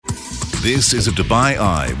This is a Dubai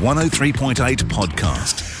Eye 103.8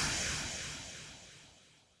 podcast.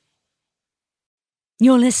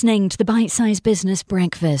 You're listening to the Bite-Sized Business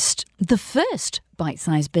Breakfast, the first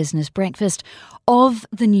Bite-Sized Business Breakfast of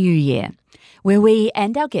the new year, where we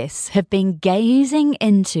and our guests have been gazing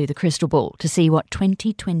into the crystal ball to see what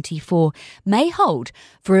 2024 may hold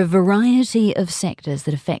for a variety of sectors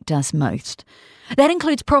that affect us most. That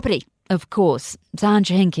includes property. Of course, Zahan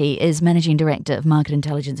Chahingki is Managing Director of Market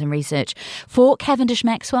Intelligence and Research for Cavendish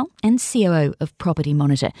Maxwell and COO of Property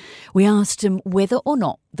Monitor. We asked him whether or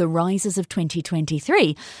not the rises of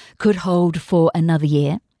 2023 could hold for another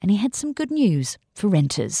year, and he had some good news for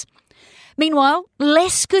renters. Meanwhile,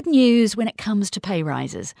 less good news when it comes to pay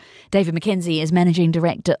rises. David McKenzie is Managing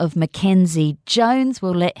Director of Mackenzie Jones.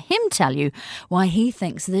 We'll let him tell you why he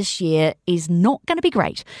thinks this year is not going to be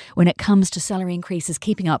great when it comes to salary increases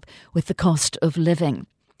keeping up with the cost of living.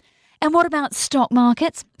 And what about stock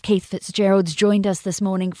markets? Keith Fitzgerald's joined us this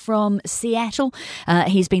morning from Seattle.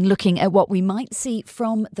 He's been looking at what we might see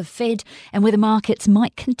from the Fed and whether markets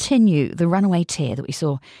might continue the runaway tear that we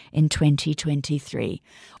saw in 2023.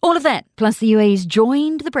 All of that, plus the UAE's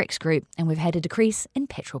joined the BRICS group and we've had a decrease in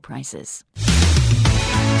petrol prices.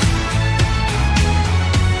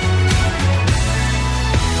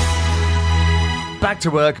 Back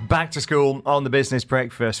to work, back to school on the Business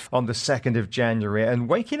Breakfast on the 2nd of January and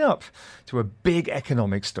waking up to a big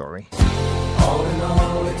economic story. All in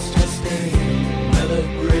all, it's just another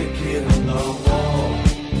brick in the wall.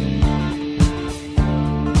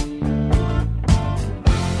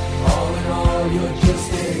 All in all, you're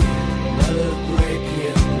just another brick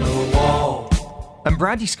in the wall. And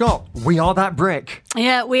Bradley Scott, we are that brick.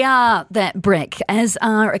 Yeah, we are that brick, as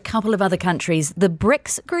are a couple of other countries. The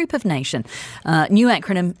BRICS group of nation, new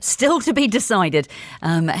acronym still to be decided,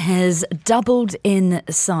 has doubled in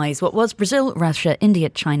size. What was Brazil, Russia, India,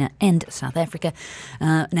 China and South Africa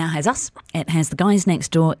now has us. It has the guys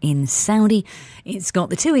next door in Saudi. It's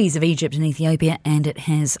got the two E's of Egypt and Ethiopia, and it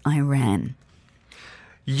has Iran.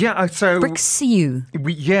 Yeah, so... BRICS-EU.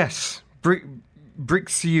 Yes,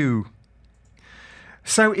 BRICS-EU.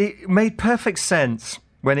 So it made perfect sense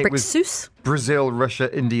when it was Brazil,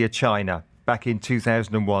 Russia, India, China back in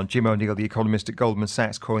 2001. Jim O'Neill, the economist at Goldman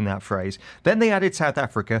Sachs, coined that phrase. Then they added South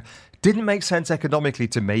Africa. Didn't make sense economically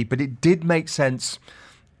to me, but it did make sense,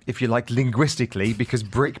 if you like, linguistically, because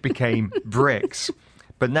BRIC became BRICS.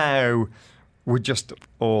 But now we're just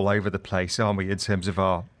all over the place, aren't we, in terms of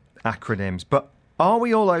our acronyms? But are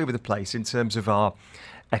we all over the place in terms of our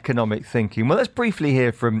economic thinking? Well, let's briefly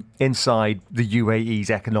hear from inside the UAE's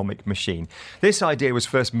economic machine. This idea was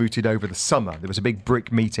first mooted over the summer. There was a big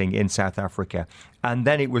BRIC meeting in South Africa, and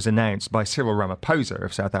then it was announced by Cyril Ramaphosa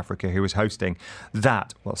of South Africa, who was hosting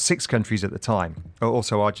that. Well, 6 countries at the time,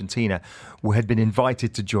 also Argentina, had been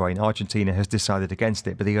invited to join. Argentina has decided against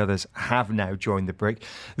it, but the others have now joined the BRIC.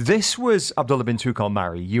 This was Abdullah bin Tuq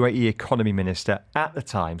al-Mari, UAE economy minister at the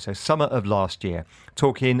time, so summer of last year,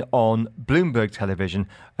 talking on Bloomberg television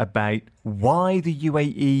about why the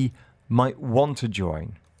UAE might want to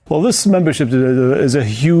join. Well, this membership is a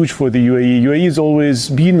huge for the UAE. UAE has always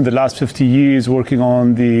been, in the last 50 years, working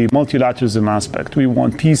on the multilateralism aspect. We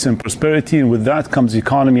want peace and prosperity, and with that comes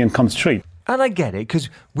economy and comes trade. And I get it, because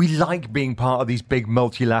we like being part of these big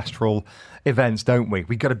multilateral events, don't we?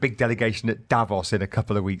 We've got a big delegation at Davos in a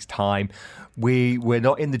couple of weeks' time. We're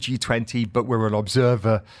not in the G20, but we're an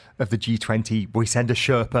observer of the G20. We send a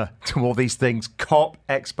Sherpa to all these things, COP,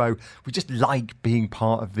 Expo. We just like being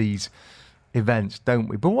part of these events, don't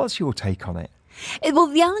we? But what's your take on it? Well,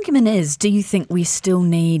 the argument is, do you think we still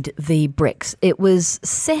need the BRICS? It was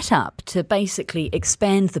set up to basically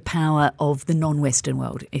expand the power of the non-Western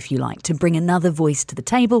world, if you like, to bring another voice to the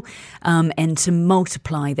table and to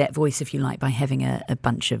multiply that voice, if you like, by having a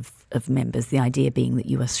bunch of members, the idea being that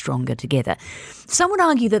you are stronger together. Some would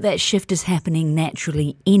argue that that shift is happening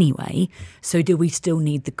naturally anyway, so do we still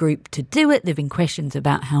need the group to do it? There have been questions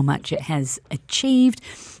about how much it has achieved.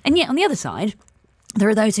 And yet, on the other side, there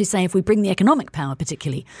are those who say if we bring the economic power,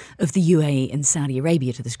 particularly of the UAE and Saudi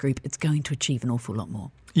Arabia to this group, it's going to achieve an awful lot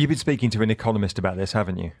more. You've been speaking to an economist about this,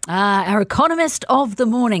 haven't you? Our economist of the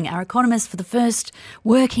morning, our economist for the first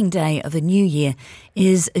working day of the new year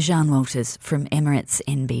is Jeanne Walters from Emirates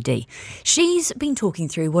NBD. She's been talking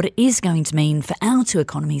through what it is going to mean for our two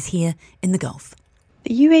economies here in the Gulf.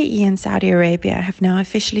 The UAE and Saudi Arabia have now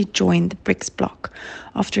officially joined the BRICS bloc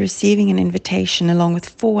after receiving an invitation along with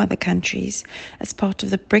 4 other countries as part of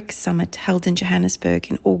the BRICS summit held in Johannesburg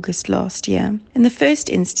in August last year. In the first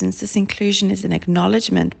instance, this inclusion is an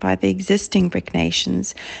acknowledgement by the existing BRIC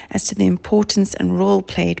nations as to the importance and role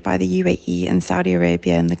played by the UAE and Saudi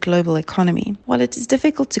Arabia in the global economy. While it is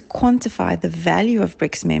difficult to quantify the value of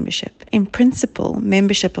BRICS membership, in principle,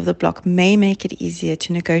 membership of the bloc may make it easier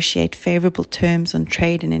to negotiate favourable terms on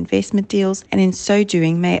trade and investment deals, and in so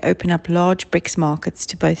doing may open up large BRICS markets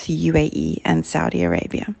to both the UAE and Saudi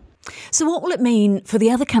Arabia. So what will it mean for the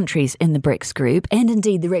other countries in the BRICS group and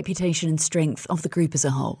indeed the reputation and strength of the group as a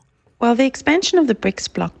whole? While the expansion of the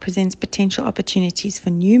BRICS bloc presents potential opportunities for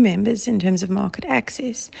new members in terms of market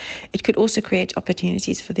access, it could also create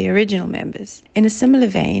opportunities for the original members. In a similar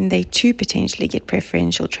vein, they too potentially get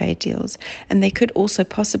preferential trade deals, and they could also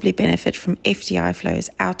possibly benefit from FDI flows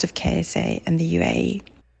out of KSA and the UAE.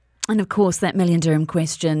 And of course, that million dirham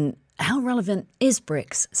question, how relevant is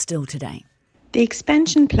BRICS still today? The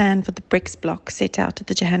expansion plan for the BRICS bloc set out at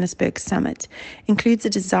the Johannesburg summit includes a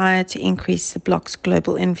desire to increase the bloc's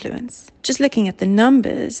global influence. Just looking at the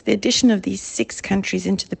numbers, the addition of these 6 countries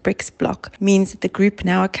into the BRICS bloc means that the group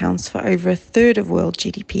now accounts for over a third of world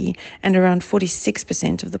GDP and around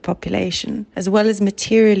 46% of the population, as well as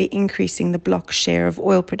materially increasing the bloc's share of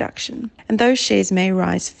oil production. And those shares may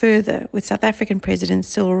rise further, with South African President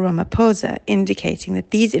Cyril Ramaphosa indicating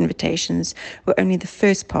that these invitations were only the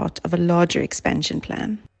first part of a larger expansion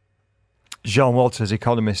plan. Jean Walters,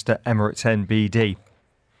 economist at Emirates NBD.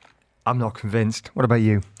 I'm not convinced. What about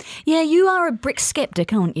you? Yeah, you are a BRICS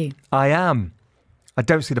skeptic, aren't you? I am. I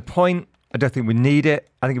don't see the point. I don't think we need it.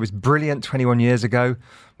 I think it was brilliant 21 years ago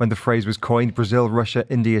when the phrase was coined. Brazil, Russia,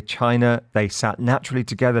 India, China. They sat naturally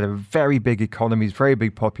together. They were very big economies, very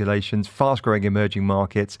big populations, fast-growing emerging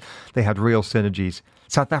markets. They had real synergies.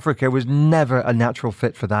 South Africa was never a natural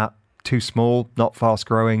fit for that. Too small, not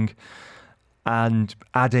fast-growing. And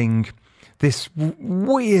adding this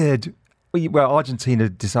weird... Well, Argentina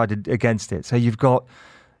decided against it. So you've got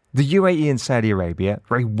the UAE and Saudi Arabia,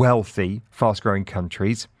 very wealthy, fast-growing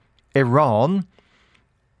countries. Iran,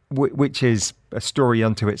 which is a story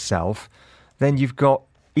unto itself. Then you've got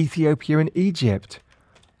Ethiopia and Egypt.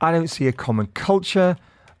 I don't see a common culture.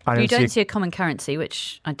 You don't see a common currency,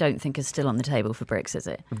 which I don't think is still on the table for BRICS, is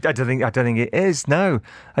it? I don't think it is, no.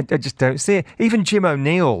 I just don't see it. Even Jim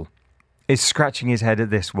O'Neill is scratching his head at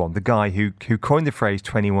this one, the guy who coined the phrase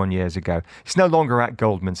 21 years ago. He's no longer at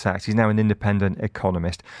Goldman Sachs. He's now an independent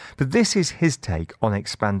economist. But this is his take on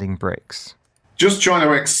expanding BRICS. Just trying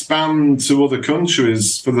to expand to other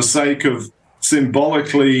countries for the sake of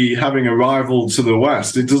symbolically having a rival to the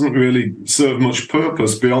West, it doesn't really serve much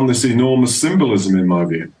purpose beyond this enormous symbolism, in my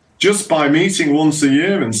view. Just by meeting once a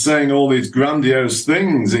year and saying all these grandiose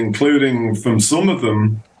things, including from some of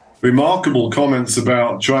them, remarkable comments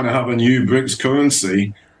about trying to have a new BRICS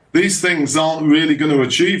currency, these things aren't really going to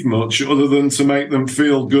achieve much other than to make them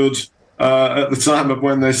feel good at the time of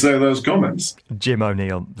when they say those comments. Jim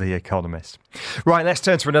O'Neill, the economist. Right, let's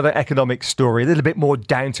turn to another economic story, a little bit more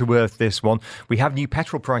down to earth this one. We have new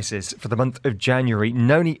petrol prices for the month of January.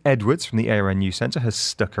 Noni Edwards from the ARN News Centre has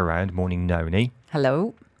stuck around. Morning, Noni.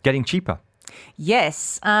 Hello. Getting cheaper.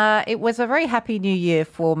 Yes, it was a very happy new year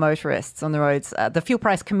for motorists on the roads. The Fuel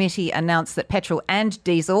Price Committee announced that petrol and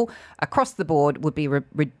diesel across the board would be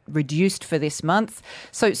reduced for this month.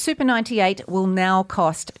 So Super 98 will now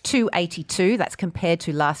cost $2.82. That's compared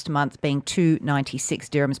to last month being 296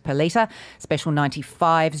 dirhams per litre. Special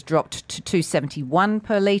 95s dropped to 271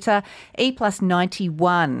 per litre. E plus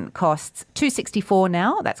 91 costs 264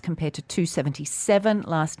 now. That's compared to 277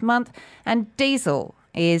 last month. And diesel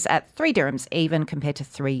is at 3 dirhams even compared to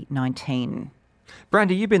 3.19.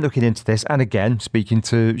 Brandy, you've been looking into this and again speaking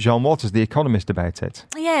to Jean Walters, the economist, about it.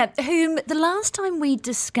 Yeah, whom the last time we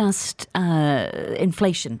discussed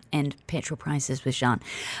inflation and petrol prices with Jean,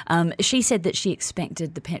 she said that she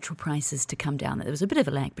expected the petrol prices to come down, that there was a bit of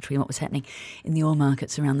a lag between what was happening in the oil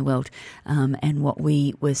markets around the world and what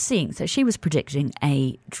we were seeing. So she was predicting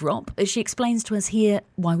a drop. She explains to us here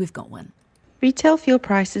why we've got one. Retail fuel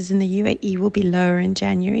prices in the UAE will be lower in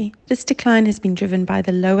January. This decline has been driven by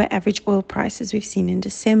the lower average oil prices we've seen in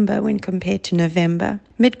December when compared to November.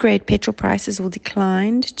 Mid-grade petrol prices will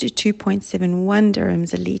decline to 2.71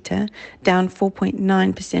 dirhams a litre, down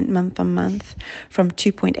 4.9% month on month, from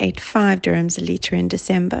 2.85 dirhams a litre in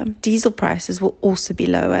December. Diesel prices will also be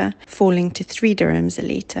lower, falling to 3 dirhams a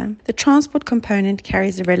litre. The transport component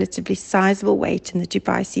carries a relatively sizable weight in the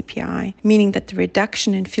Dubai CPI, meaning that the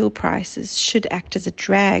reduction in fuel prices should act as a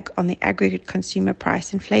drag on the aggregate consumer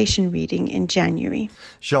price inflation reading in January.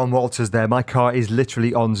 Sean Walters there. My car is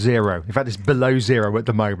literally on zero. In fact, it's below zero at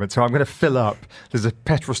the moment. So I'm going to fill up. There's a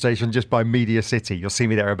petrol station just by Media City. You'll see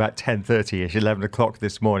me there about 10:30ish, 11 o'clock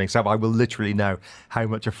this morning. So I will literally know how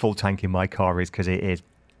much a full tank in my car is because it is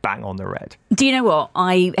bang on the red. Do you know what?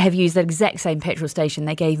 I have used that exact same petrol station.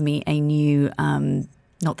 They gave me a new,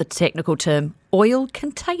 not the technical term, oil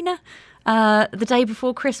container. The day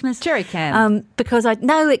before Christmas. Jerry can. Because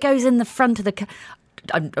it goes in the front of the car.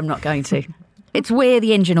 I'm not going to. It's where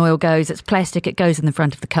the engine oil goes. It's plastic. It goes in the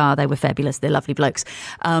front of the car. They were fabulous. They're lovely blokes.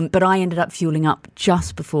 But I ended up fueling up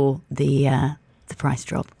just before the price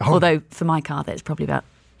drop. Oh. Although for my car, that's probably about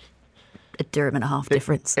a dirham and a half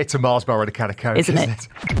difference. It's a Mars bar and a can of Coke, isn't it?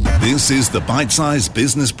 This is the Bite Size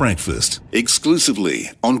Business Breakfast, exclusively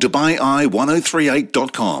on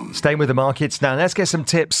DubaiEye1038.com. Staying with the markets now, let's get some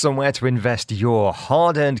tips on where to invest your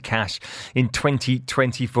hard-earned cash in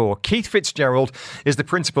 2024. Keith Fitzgerald is the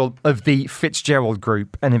principal of the Fitzgerald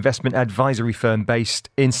Group, an investment advisory firm based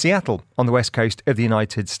in Seattle on the west coast of the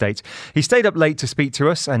United States. He stayed up late to speak to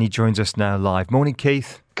us and he joins us now live. Morning,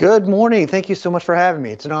 Keith. Good morning. Thank you so much for having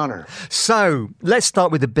me. It's an honor. So let's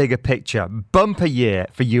start with the bigger picture. Bumper year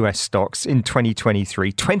for US stocks in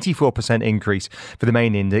 2023, 24% increase for the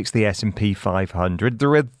main index, the S&P 500.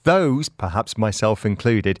 There are those, perhaps myself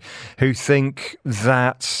included, who think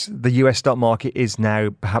that the US stock market is now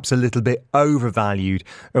perhaps a little bit overvalued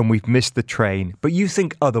and we've missed the train. But you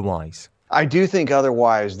think otherwise? I do think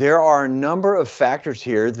otherwise. There are a number of factors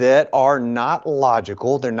here that are not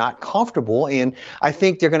logical. They're not comfortable. And I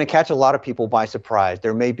think they're going to catch a lot of people by surprise.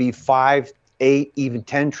 There may be 5, 8, even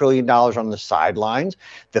 $10 trillion on the sidelines.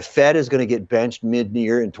 The Fed is going to get benched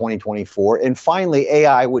mid-year in 2024. And finally,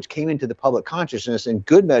 AI, which came into the public consciousness in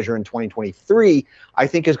good measure in 2023, I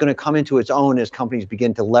think is going to come into its own as companies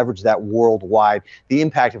begin to leverage that worldwide, the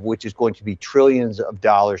impact of which is going to be trillions of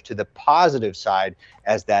dollars to the positive side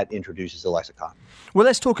as that introduces the lexicon. Well,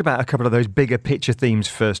 let's talk about a couple of those bigger picture themes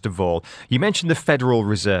first of all. You mentioned the Federal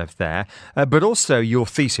Reserve there, but also your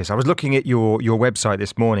thesis. I was looking at your website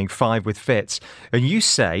this morning, 5 with Fitz, and you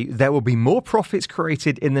say there will be more profits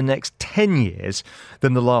created in the next 10 years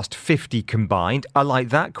than the last 50 combined. I like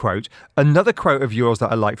that quote. Another quote of yours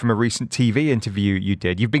that I like from a recent TV interview you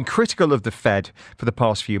did. You've been critical of the Fed for the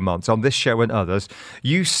past few months on this show and others.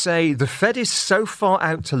 You say the Fed is so far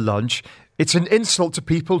out to lunch, it's an insult to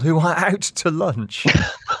people who are out to lunch.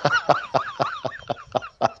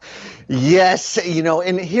 Yes,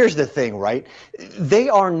 and here's the thing, right? They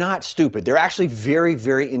are not stupid. They're actually very,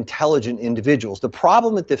 very intelligent individuals. The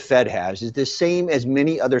problem that the Fed has is the same as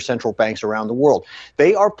many other central banks around the world.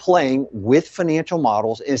 They are playing with financial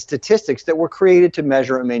models and statistics that were created to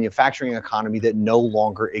measure a manufacturing economy that no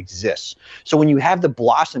longer exists. So when you have the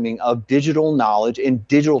blossoming of digital knowledge and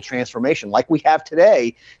digital transformation like we have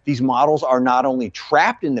today, these models are not only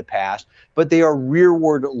trapped in the past, but they are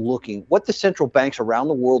rearward looking. What the central banks around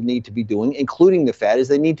the world need to be doing, including the Fed, is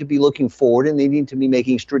they need to be looking forward and they need to be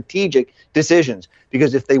making strategic decisions.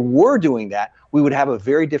 Because if they were doing that, we would have a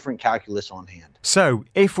very different calculus on hand. So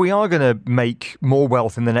if we are going to make more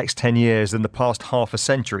wealth in the next 10 years than the past half a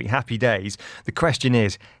century, happy days, the question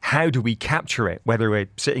is, how do we capture it, whether we're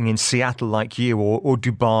sitting in Seattle like you or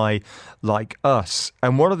Dubai like us?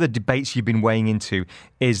 And one of the debates you've been weighing into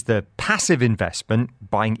is the passive investment,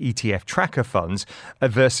 buying ETF tracker funds,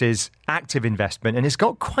 versus active investment. And it's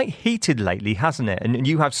got quite heated lately, hasn't it? And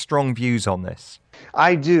you have strong views on this.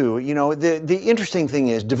 I do. The interesting thing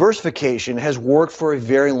is diversification has worked for a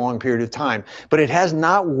very long period of time, but it has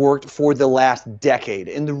not worked for the last decade.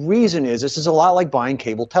 And the reason is this is a lot like buying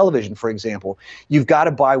cable television, for example. You've got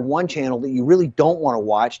to buy one channel that you really don't want to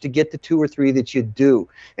watch to get the 2 or 3 that you do.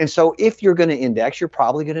 And so if you're going to index, you're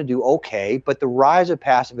probably going to do okay. But the rise of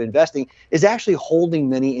passive investing is actually holding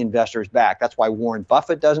many investors back. That's why Warren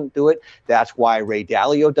Buffett doesn't do it. That's why Ray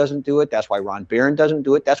Dalio doesn't do it. That's why Ron Barron doesn't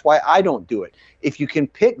do it. That's why I don't do it. If you can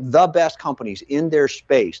pick the best companies in their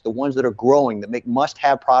space, the ones that are growing, that make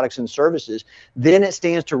must-have products and services, then it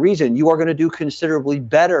stands to reason you are going to do considerably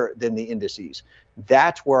better than the indices.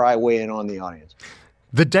 That's where I weigh in on the audience.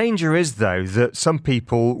 The danger is, though, that some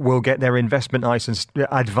people will get their investment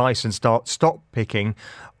advice and start stock picking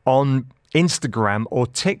on Instagram or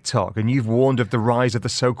TikTok, and you've warned of the rise of the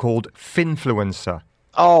so-called finfluencer.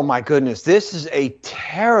 Oh my goodness, this is a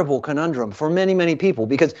terrible conundrum for many, many people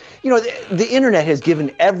because, the internet has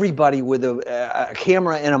given everybody with a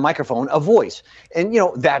camera and a microphone a voice. And,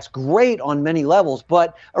 that's great on many levels.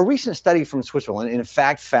 But a recent study from Switzerland, in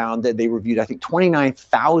fact, found that they reviewed, I think,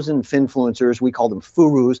 29,000 finfluencers. We call them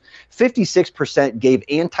furus. 56% gave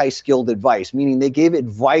anti-skilled advice, meaning they gave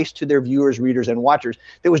advice to their viewers, readers, and watchers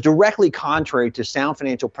that was directly contrary to sound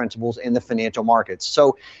financial principles in the financial markets.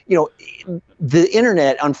 So, the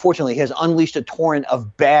internet, unfortunately, has unleashed a torrent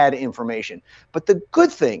of bad information. But the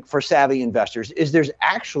good thing for savvy investors is there's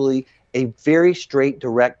actually a very straight,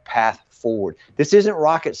 direct path forward. This isn't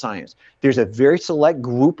rocket science. There's a very select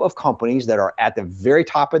group of companies that are at the very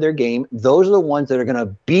top of their game. Those are the ones that are going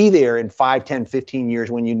to be there in 5, 10, 15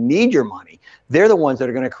 years when you need your money. They're the ones that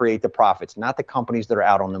are going to create the profits, not the companies that are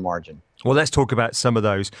out on the margin. Well, let's talk about some of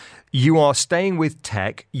those. You are staying with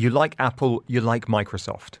tech. You like Apple. You like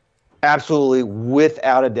Microsoft. Absolutely,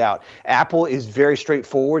 without a doubt. Apple is very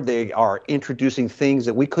straightforward. They are introducing things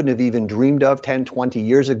that we couldn't have even dreamed of 10, 20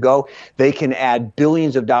 years ago. They can add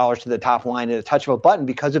billions of dollars to the top line at a touch of a button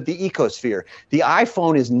because of the ecosphere. The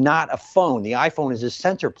iPhone is not a phone. The iPhone is a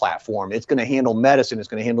sensor platform. It's going to handle medicine. It's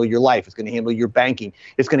going to handle your life. It's going to handle your banking.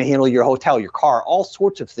 It's going to handle your hotel, your car, all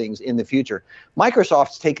sorts of things in the future.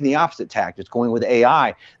 Microsoft's taking the opposite tack. It's going with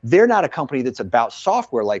AI. They're not a company that's about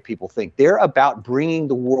software like people think. They're about bringing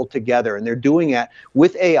the world together. And they're doing it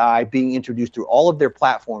with AI being introduced through all of their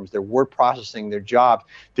platforms, their word processing, their jobs,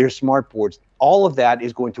 their smart boards. All of that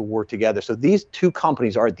is going to work together. So these two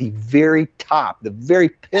companies are at the very top, the very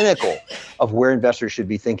pinnacle of where investors should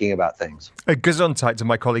be thinking about things. Gesundheit to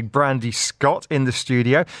my colleague Brandy Scott in the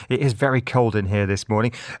studio. It is very cold in here this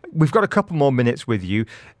morning. We've got a couple more minutes with you.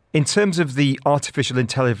 In terms of the artificial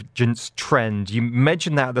intelligence trend, you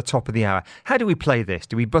mentioned that at the top of the hour. How do we play this?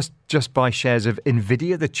 Do we just buy shares of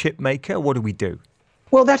NVIDIA, the chip maker? What do we do?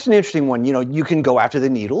 Well, that's an interesting one. You can go after the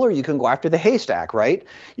needle or you can go after the haystack, right?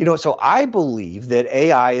 So I believe that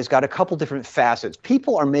AI has got a couple different facets.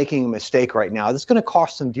 People are making a mistake right now that's going to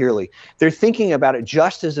cost them dearly. They're thinking about it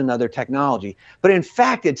just as another technology. But in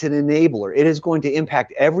fact, it's an enabler. It is going to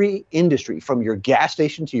impact every industry, from your gas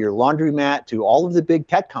station to your laundromat to all of the big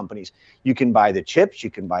tech companies. You can buy the chips,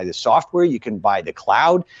 you can buy the software, you can buy the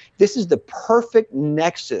cloud. This is the perfect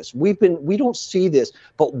nexus. We don't see this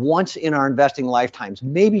but once in our investing lifetimes,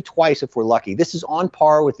 maybe twice if we're lucky. This is on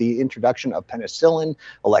par with the introduction of penicillin,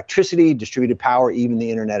 electricity, distributed power, even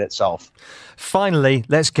the internet itself. Finally,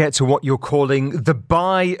 let's get to what you're calling the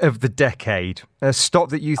buy of the decade. A stock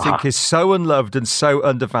that you think is so unloved and so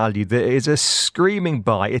undervalued that it is a screaming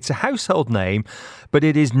buy. It's a household name, but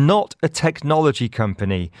it is not a technology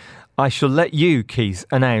company. I shall let you, Keith,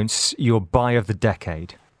 announce your buy of the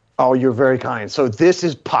decade. Oh, you're very kind. So this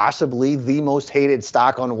is possibly the most hated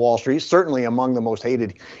stock on Wall Street, certainly among the most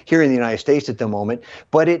hated here in the United States at the moment,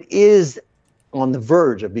 but it is on the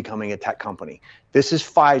verge of becoming a tech company. This is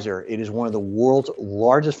Pfizer. It is one of the world's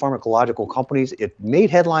largest pharmacological companies. It made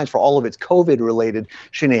headlines for all of its COVID-related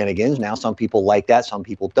shenanigans. Now, some people like that, some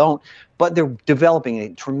people don't. But they're developing a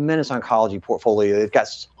tremendous oncology portfolio. They've got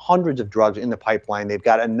hundreds of drugs in the pipeline. They've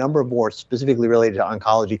got a number more specifically related to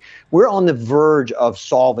oncology. We're on the verge of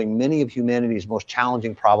solving many of humanity's most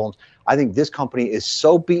challenging problems. I think this company is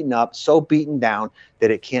so beaten up, so beaten down,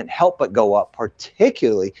 that it can't help but go up,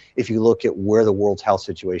 particularly if you look at where the world's health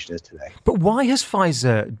situation is today. But why has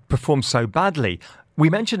Pfizer performed so badly? We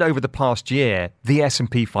mentioned over the past year, the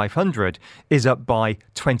S&P 500 is up by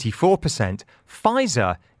 24%.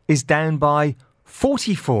 Pfizer is down by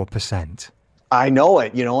 44%. I know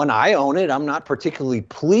it, and I own it. I'm not particularly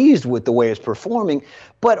pleased with the way it's performing,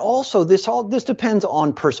 but also this depends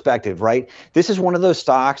on perspective, right? This is one of those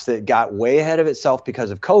stocks that got way ahead of itself because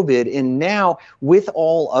of COVID, and now with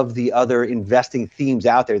all of the other investing themes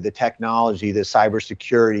out there, the technology, the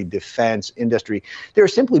cybersecurity, defense, industry, there are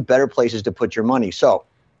simply better places to put your money. So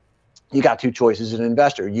you got two choices as an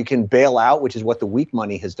investor. You can bail out, which is what the weak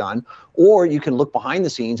money has done, or you can look behind the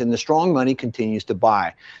scenes and the strong money continues to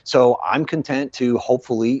buy. So I'm content to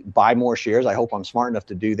hopefully buy more shares. I hope I'm smart enough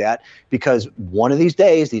to do that, because one of these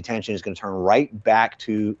days, the attention is going to turn right back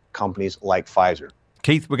to companies like Pfizer.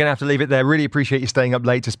 Keith, we're going to have to leave it there. Really appreciate you staying up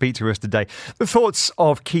late to speak to us today. The thoughts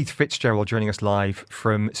of Keith Fitzgerald joining us live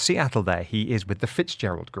from Seattle there. He is with the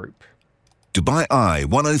Fitzgerald Group. Dubai Eye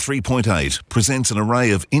 103.8 presents an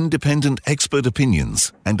array of independent expert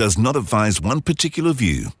opinions and does not advise one particular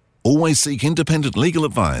view. Always seek independent legal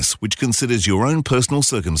advice which considers your own personal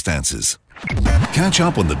circumstances. Catch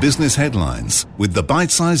up on the business headlines with the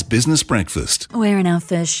Bite-Sized Business Breakfast. Where in our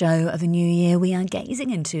first show of a new year, we are gazing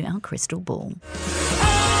into our crystal ball.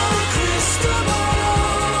 Oh, crystal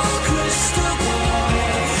ball, crystal ball.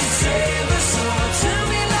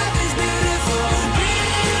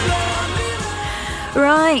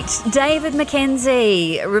 Right, David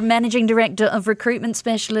McKenzie, Managing Director of Recruitment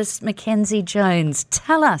Specialist McKenzie Jones.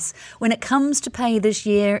 Tell us, when it comes to pay this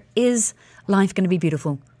year, is life going to be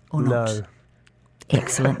beautiful or not? No.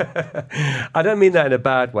 Excellent. I don't mean that in a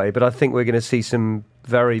bad way, but I think we're going to see some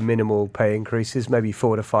very minimal pay increases, maybe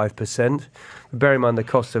 4 to 5%. Bear in mind the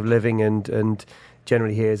cost of living and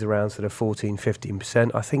generally here is around sort of 14,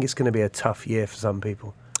 15%. I think it's going to be a tough year for some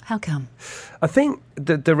people. How come? I think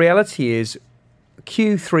the reality is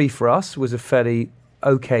Q3 for us was a fairly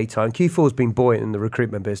okay time. Q4 has been buoyant in the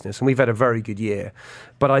recruitment business and we've had a very good year.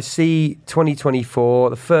 But I see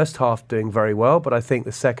 2024, the first half doing very well, but I think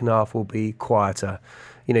the second half will be quieter.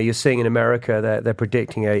 You know, you're seeing in America that they're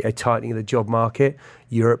predicting a tightening of the job market.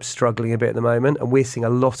 Europe's struggling a bit at the moment, and we're seeing a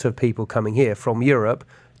lot of people coming here from Europe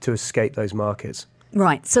to escape those markets.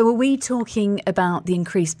 Right. So are we talking about the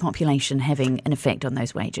increased population having an effect on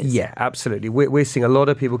those wages? Yeah, absolutely. We're seeing a lot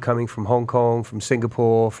of people coming from Hong Kong, from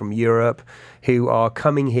Singapore, from Europe, who are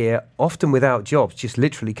coming here, often without jobs, just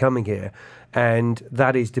literally coming here. And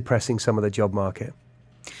that is depressing some of the job market.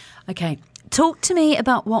 Okay. Talk to me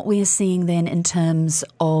about what we are seeing then in terms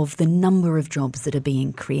of the number of jobs that are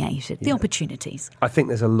being created, the opportunities. I think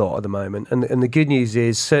there's a lot at the moment. And the good news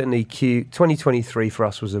is certainly 2023 for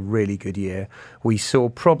us was a really good year. We saw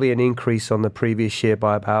probably an increase on the previous year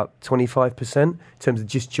by about 25% in terms of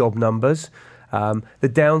just job numbers. The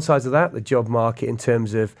downsides of that, the job market in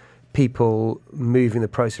terms of people moving the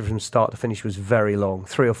process from start to finish was very long,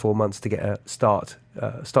 3 or 4 months to get a start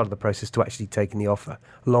of the process to actually taking the offer.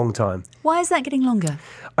 Long time. Why is that getting longer?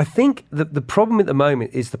 I think that the problem at the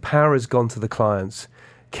moment is the power has gone to the clients.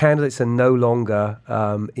 Candidates are no longer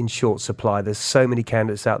in short supply. There's so many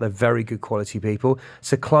candidates out there, very good quality people.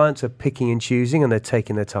 So clients are picking and choosing and they're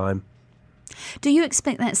taking their time. Do you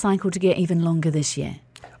expect that cycle to get even longer this year?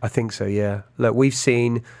 I think so, yeah. Look, we've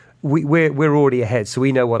seen... We're already ahead, so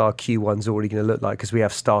we know what our Q1's already going to look like because we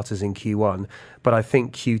have starters in Q1. But I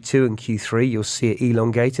think Q2 and Q3, you'll see it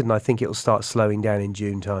elongated, and I think it'll start slowing down in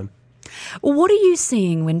June time. What are you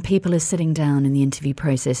seeing when people are sitting down in the interview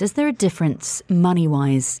process? Is there a difference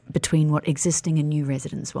money-wise between what existing and new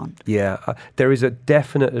residents want? Yeah, there is a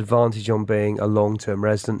definite advantage on being a long-term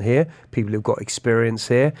resident here, people who've got experience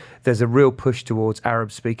here. There's a real push towards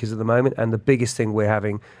Arab speakers at the moment, and the biggest thing we're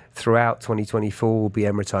having throughout 2024 will be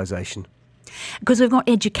Emiratisation. Because we've got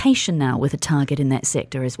education now with a target in that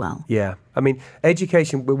sector as well. Yeah. I mean,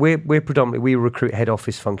 education, we're predominantly, we recruit head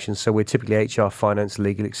office functions, so we're typically HR, finance,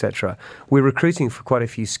 legal, etc. We're recruiting for quite a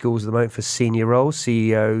few schools at the moment for senior roles,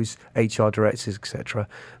 CEOs, HR directors, etc.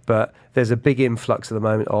 But there's a big influx at the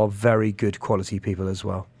moment of very good quality people as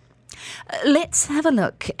well. Let's have a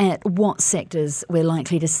look at what sectors we're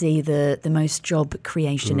likely to see the most job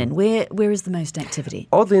creation in. Where is the most activity?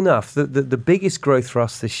 Oddly enough, the biggest growth for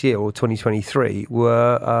us this year, or 2023,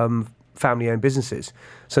 were family-owned businesses.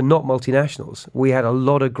 So not multinationals. We had a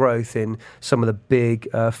lot of growth in some of the big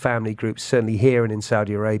family groups, certainly here and in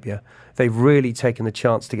Saudi Arabia. They've really taken the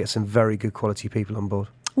chance to get some very good quality people on board.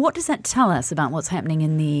 What does that tell us about what's happening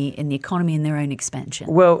in the economy and their own expansion?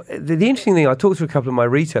 Well, the interesting thing, I talked to a couple of my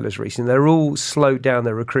retailers recently, they're all slowed down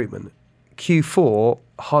their recruitment. Q4,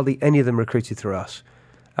 hardly any of them recruited through us.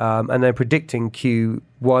 And they're predicting Q1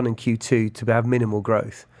 and Q2 to have minimal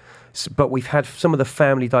growth. But we've had some of the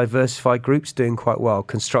family diversified groups doing quite well.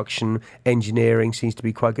 Construction, engineering seems to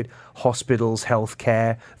be quite good. Hospitals,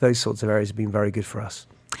 healthcare, those sorts of areas have been very good for us.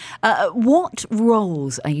 What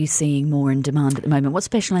roles are you seeing more in demand at the moment? What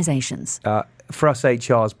specialisations? For us,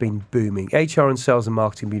 HR has been booming. HR and sales and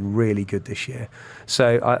marketing have been really good this year.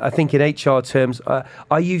 So I think in HR terms,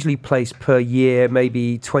 I usually place per year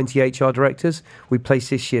maybe 20 HR directors. We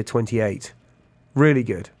placed this year 28. Really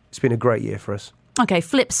good. It's been a great year for us. Okay,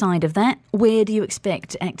 flip side of that, where do you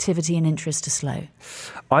expect activity and interest to slow?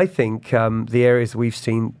 I think the areas that we've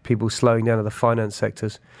seen people slowing down are the finance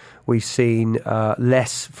sectors. We've seen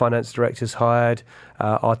less finance directors hired.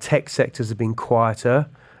 Our tech sectors have been quieter.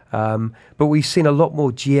 But we've seen a lot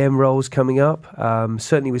more GM roles coming up,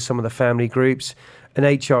 certainly with some of the family groups. And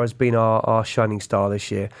HR has been our shining star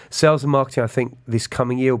this year. Sales and marketing, I think this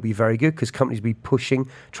coming year will be very good because companies will be pushing,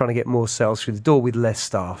 trying to get more sales through the door with less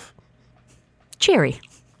staff. Cheery.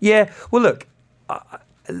 Yeah. Well, look,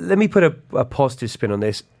 let me put a positive spin on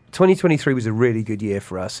this. 2023 was a really good year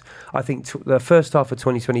for us. I think the first half of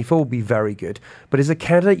 2024 will be very good. But as a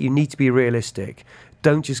candidate, you need to be realistic.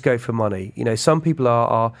 Don't just go for money. You know, some people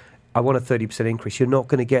are I want a 30% increase. You're not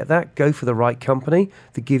going to get that. Go for the right company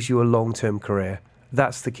that gives you a long-term career.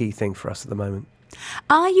 That's the key thing for us at the moment.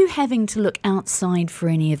 Are you having to look outside for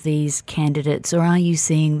any of these candidates, or are you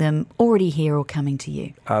seeing them already here or coming to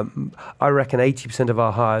you? I reckon 80% of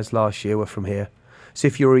our hires last year were from here. So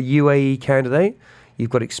if you're a UAE candidate, you've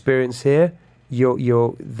got experience here,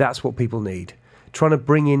 that's what people need. Trying to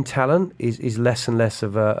bring in talent is less and less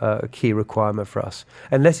of a key requirement for us,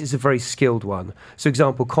 unless it's a very skilled one. So,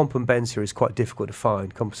 example, comp and bens here is quite difficult to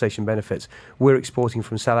find, compensation benefits. We're exporting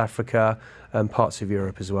from South Africa and parts of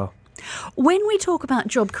Europe as well. When we talk about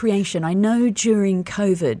job creation, I know during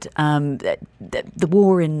COVID, the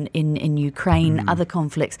war in Ukraine, other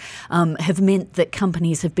conflicts have meant that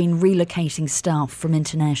companies have been relocating staff from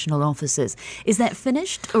international offices. Is that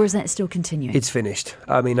finished or is that still continuing? It's finished.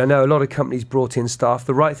 I mean, I know a lot of companies brought in staff.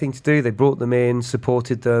 The right thing to do, they brought them in,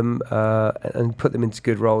 supported them and put them into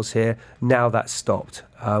good roles here. Now that's stopped.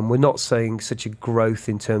 We're not seeing such a growth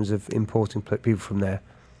in terms of importing people from there.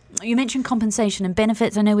 You mentioned compensation and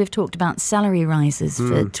benefits. I know we've talked about salary rises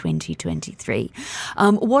for 2023.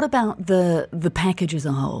 What about the package as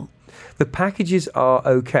a whole? The packages are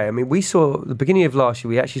okay. I mean, we saw at the beginning of last year,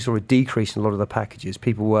 we actually saw a decrease in a lot of the packages.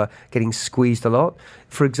 People were getting squeezed a lot.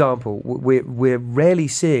 For example, we're rarely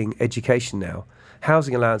seeing education now.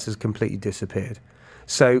 Housing allowance has completely disappeared.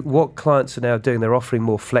 So what clients are now doing, they're offering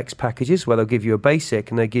more flex packages where they'll give you a basic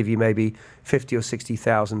and they give you maybe 50 or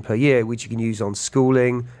 60,000 per year, which you can use on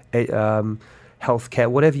schooling, healthcare,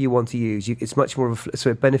 whatever you want to use. It's much more of so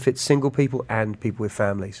it benefits single people and people with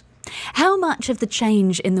families. How much of the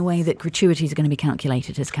change in the way that gratuities are going to be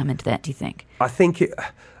calculated has come into that, do you think? I think, to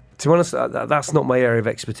be honest, that's not my area of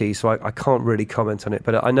expertise, so I can't really comment on it.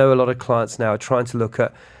 But I know a lot of clients now are trying to look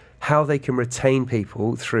at how they can retain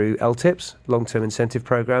people through LTIPs, long-term incentive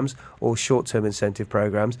programs, or short-term incentive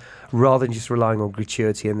programs, rather than just relying on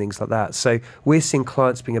gratuity and things like that. So we're seeing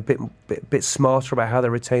clients being a bit smarter about how they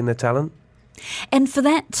retain their talent. And for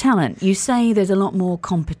that talent, you say there's a lot more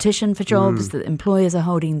competition for jobs, that employers are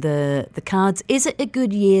holding the cards. Is it a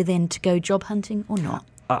good year then to go job hunting or not?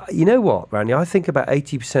 You know what, Randy? I think about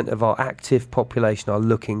 80% of our active population are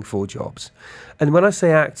looking for jobs. And when I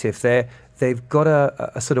say active, they've got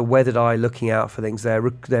a sort of weathered eye looking out for things.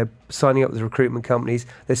 They're signing up with recruitment companies.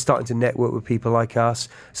 They're starting to network with people like us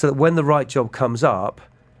so that when the right job comes up,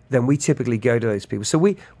 then we typically go to those people. So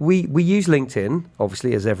we use LinkedIn,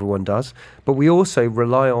 obviously, as everyone does, but we also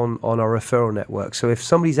rely on our referral network. So if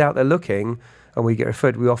somebody's out there looking and we get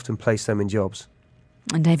referred, we often place them in jobs.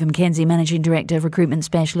 And David McKenzie, Managing Director of Recruitment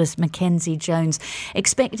Specialist Mackenzie Jones,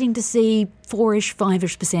 expecting to see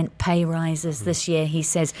 4-5% pay rises this year. He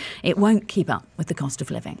says it won't keep up with the cost of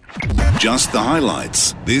living. Just the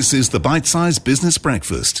highlights. This is the Bite-Sized Business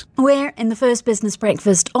Breakfast. Where in the first business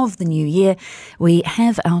breakfast of the new year, we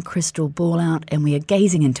have our crystal ball out and we are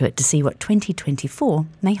gazing into it to see what 2024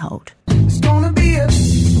 may hold. It's gonna be a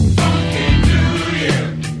fucking new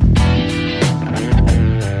year.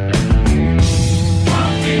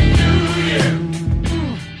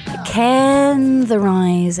 Can the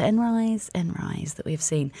rise and rise and rise that we've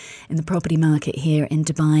seen in the property market here in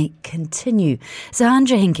Dubai continue? Zahan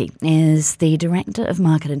Jahinki is the Director of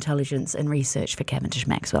Market Intelligence and Research for Cavendish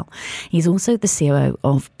Maxwell. He's also the COO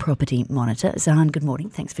of Property Monitor. Zahan, good morning.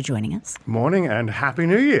 Thanks for joining us. Morning and Happy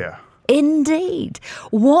New Year. Indeed.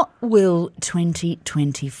 What will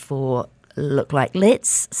 2024 look like?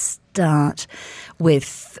 Let's start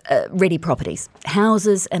with ready properties,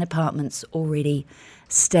 houses and apartments already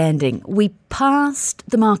standing. We passed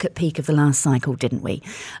the market peak of the last cycle, didn't we?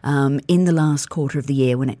 In the last quarter of the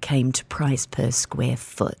year when it came to price per square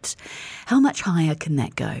foot. How much higher can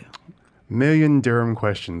that go? Million dirham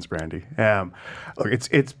questions, Brandy. Look,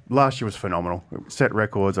 it's last year was phenomenal. It set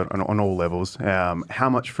records on all levels. How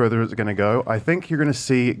much further is it going to go? I think you're going to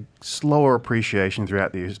see slower appreciation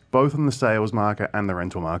throughout the years, both in the sales market and the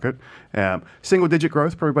rental market. Single-digit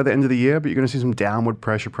growth probably by the end of the year, but you're going to see some downward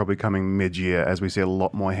pressure probably coming mid-year as we see a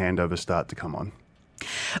lot more handovers start to come on.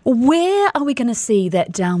 Where are we going to see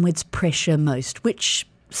that downwards pressure most? Which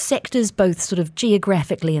sectors, both sort of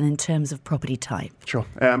geographically and in terms of property type? Sure.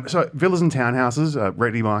 So villas and townhouses,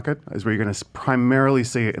 ready market is where you're going to primarily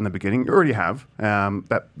see it in the beginning. You already have.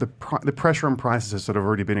 That the pressure on prices has sort of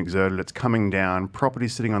already been exerted. It's coming down.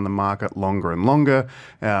 Properties sitting on the market longer and longer.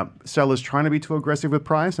 Sellers trying to be too aggressive with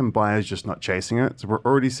price and buyers just not chasing it. So we're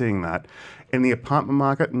already seeing that. In the apartment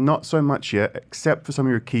market, not so much yet, except for some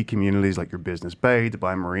of your key communities like your Business Bay,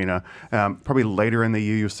 Dubai Marina. Probably later in the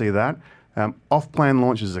year you'll see that. Off-plan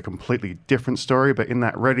launches is a completely different story, but in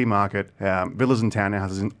that ready market, villas and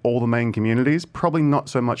townhouses in all the main communities, probably not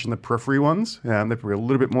so much in the periphery ones. There's probably a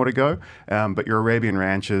little bit more to go, but your Arabian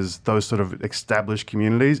ranches, those sort of established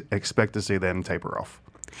communities, expect to see them taper off.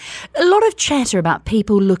 A lot of chatter about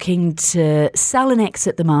people looking to sell and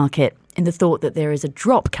exit the market in the thought that there is a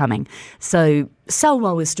drop coming. So sell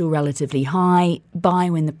while we're still relatively high, buy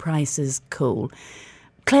when the prices cool.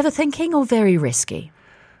 Clever thinking or very risky?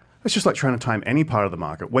 It's just like trying to time any part of the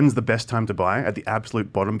market. When's the best time to buy? At the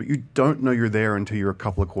absolute bottom, but you don't know you're there until you're a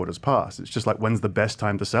couple of quarters past. It's just like when's the best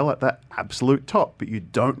time to sell at that absolute top, but you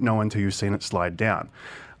don't know until you've seen it slide down.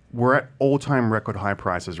 We're at all-time record high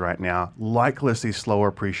prices right now. Likely to see slower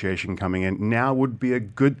appreciation coming in. Now would be a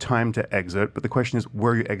good time to exit, but the question is,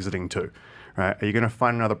 where are you exiting to? Right? Are you going to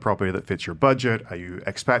find another property that fits your budget? Are you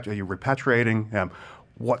repatriating?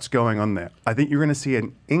 What's going on there? I think you're going to see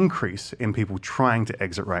an increase in people trying to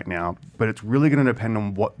exit right now, but it's really going to depend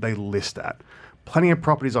on what they list at. Plenty of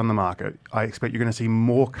properties on the market. I expect you're going to see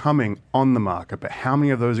more coming on the market, but how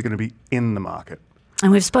many of those are going to be in the market?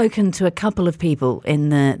 And we've spoken to a couple of people in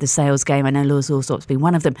the sales game. I know Lewis Alsop's been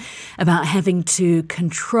one of them, about having to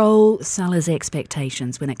control sellers'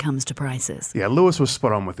 expectations when it comes to prices. Yeah, Lewis was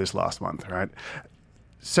spot on with this last month, right?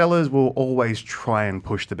 Sellers will always try and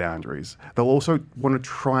push the boundaries. They'll also want to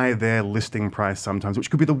try their listing price sometimes,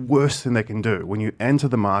 which could be the worst thing they can do. When you enter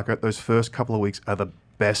the market, those first couple of weeks are the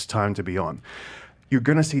best time to be on. You're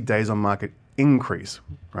going to see days on market increase,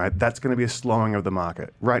 right? That's going to be a slowing of the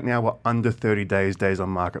market. Right now, we're under 30 days on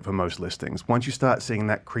market for most listings. Once you start seeing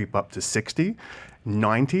that creep up to 60,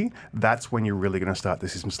 90, that's when you're really going to start to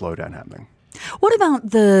see some slowdown happening. What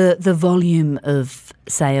about the volume of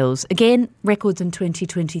sales? Again, records in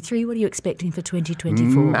 2023. What are you expecting for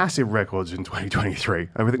 2024? Massive records in 2023.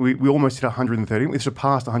 I think we almost hit 130. We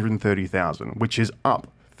surpassed 130,000, which is up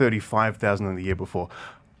 35,000 in the year before.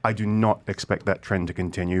 I do not expect that trend to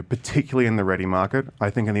continue, particularly in the ready market. I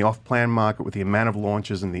think in the off-plan market, with the amount of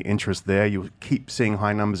launches and the interest there, you'll keep seeing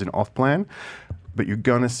high numbers in off-plan. But you're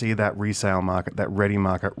going to see that resale market, that ready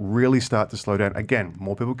market, really start to slow down. Again,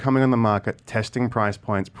 more people coming on the market, testing price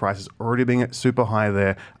points, prices already being at super high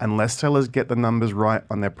there. Unless sellers get the numbers right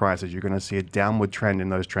on their prices, you're going to see a downward trend in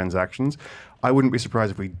those transactions. I wouldn't be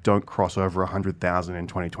surprised if we don't cross over 100,000 in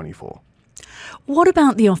 2024. What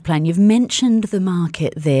about the off-plan? You've mentioned the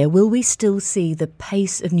market there. Will we still see the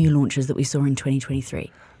pace of new launches that we saw in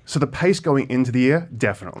 2023? So the pace going into the year,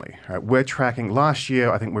 definitely. Right? We're tracking last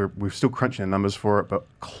year, I think we're still crunching the numbers for it, but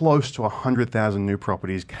close to 100,000 new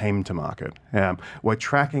properties came to market. We're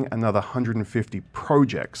tracking another 150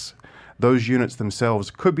 projects. Those units themselves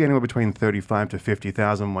could be anywhere between 35 to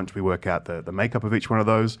 50,000 once we work out the makeup of each one of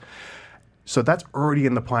those. So that's already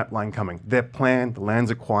in the pipeline coming. They're planned, the land's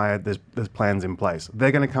acquired, there's plans in place.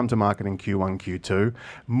 They're going to come to market in Q1, Q2.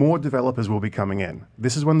 More developers will be coming in.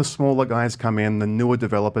 This is when the smaller guys come in, the newer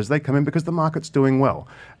developers, they come in because the market's doing well.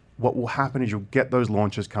 What will happen is you'll get those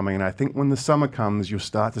launches coming, and I think when the summer comes, you'll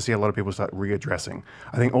start to see a lot of people start readdressing.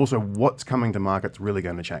 I think also what's coming to market's really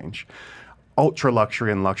going to change. Ultra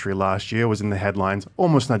luxury and luxury last year was in the headlines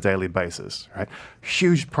almost on a daily basis, right?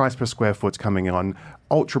 Huge price per square foot's coming on,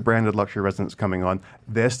 ultra branded luxury residents coming on.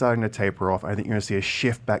 They're starting to taper off. I think you're going to see a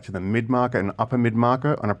shift back to the mid-market and upper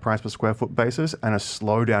mid-market on a price per square foot basis and a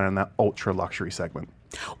slowdown in that ultra luxury segment.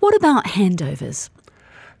 What about handovers?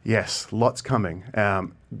 Yes, lots coming.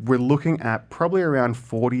 We're looking at probably around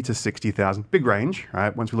 40 to 60,000, big range,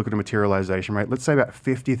 right? Once we look at a materialization rate, let's say about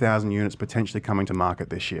 50,000 units potentially coming to market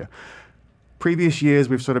this year. Previous years,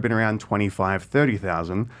 we've sort of been around 25,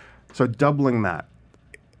 30,000. So doubling that.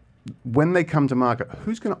 When they come to market,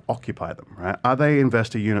 who's going to occupy them, right? Are they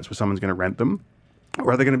investor units where someone's going to rent them?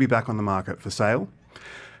 Or are they going to be back on the market for sale?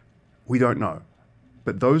 We don't know.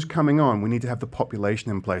 But those coming on, we need to have the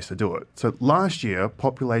population in place to do it. So last year,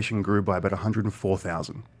 population grew by about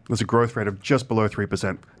 104,000. That's a growth rate of just below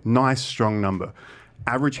 3%. Nice, strong number.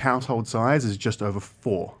 Average household size is just over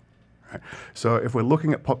 4. Right? So if we're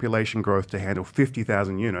looking at population growth to handle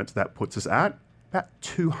 50,000 units, that puts us at about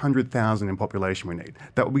 200,000 in population we need.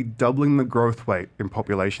 That will be doubling the growth rate in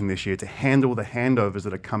population this year to handle the handovers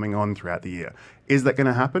that are coming on throughout the year. Is that going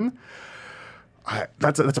to happen?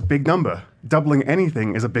 That's a big number. Doubling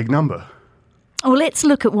anything is a big number. Well, let's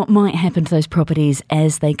look at what might happen to those properties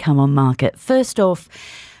as they come on market. First off,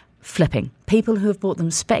 flipping. People who have bought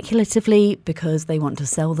them speculatively because they want to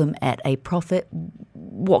sell them at a profit.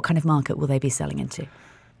 What kind of market will they be selling into?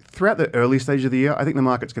 Throughout the early stage of the year, I think the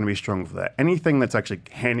market's going to be strong for that. Anything that's actually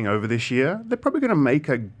handing over this year, they're probably going to make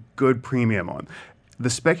a good premium on. The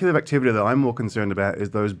speculative activity that I'm more concerned about is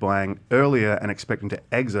those buying earlier and expecting to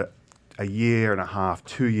exit a year and a half,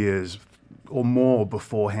 2 years or more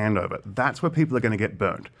before handover. That's where people are going to get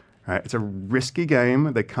burned. Right? It's a risky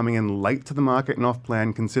game. They're coming in late to the market and off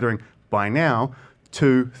plan, considering by now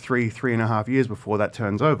 2, 3, 3.5 years before that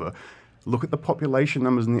turns over. Look at the population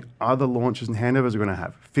numbers and the other launches and handovers we're going to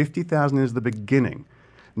have. 50,000 is the beginning.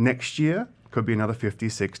 Next year could be another 50,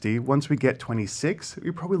 60. Once we get 26,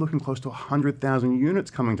 you're probably looking close to 100,000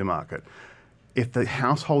 units coming to market. If the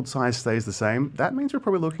household size stays the same, that means we're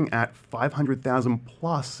probably looking at 500,000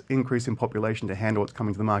 plus increase in population to handle what's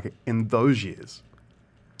coming to the market in those years.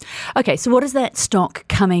 Okay, so what is that stock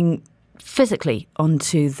coming physically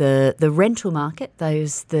onto the rental market,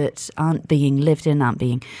 those that aren't being lived in, aren't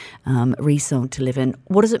being resold to live in?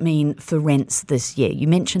 What does it mean for rents this year? You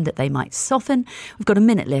mentioned that they might soften. We've got a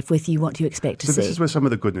minute left with you. What do you expect to see? So this is where some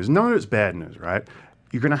of the good news. None of it's bad news, right?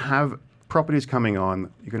 You're going to have properties coming on,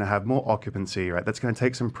 you're going to have more occupancy, right? That's going to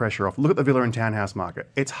take some pressure off. Look at the villa and townhouse market.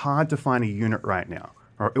 It's hard to find a unit right now.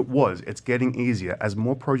 Or it was. It's getting easier. As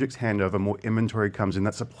more projects hand over, more inventory comes in,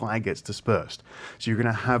 that supply gets dispersed. So you're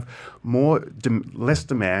going to have less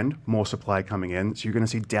demand, more supply coming in. So you're going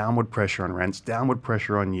to see downward pressure on rents, downward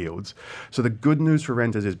pressure on yields. So the good news for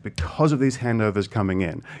renters is because of these handovers coming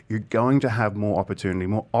in, you're going to have more opportunity,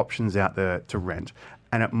 more options out there to rent.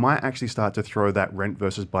 And it might actually start to throw that rent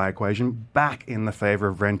versus buy equation back in the favour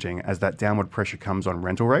of renting as that downward pressure comes on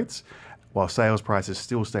rental rates, while sales prices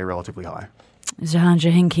still stay relatively high.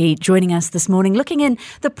 Jehanja Hinkie joining us this morning, looking in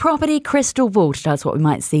the property crystal ball to tell us what we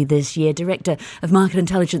might see this year. Director of Market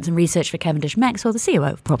Intelligence and Research for Cavendish Maxwell, the COO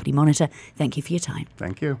of Property Monitor. Thank you for your time.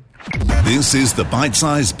 Thank you. This is the Bite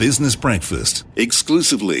Size Business Breakfast,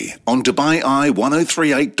 exclusively on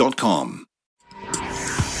DubaiEye1038.com.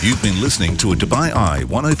 You've been listening to a Dubai Eye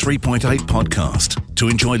 103.8 podcast. To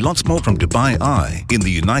enjoy lots more from Dubai Eye in the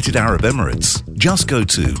United Arab Emirates, just go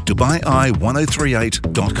to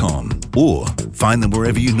DubaiEye1038.com or find them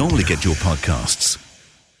wherever you normally get your podcasts.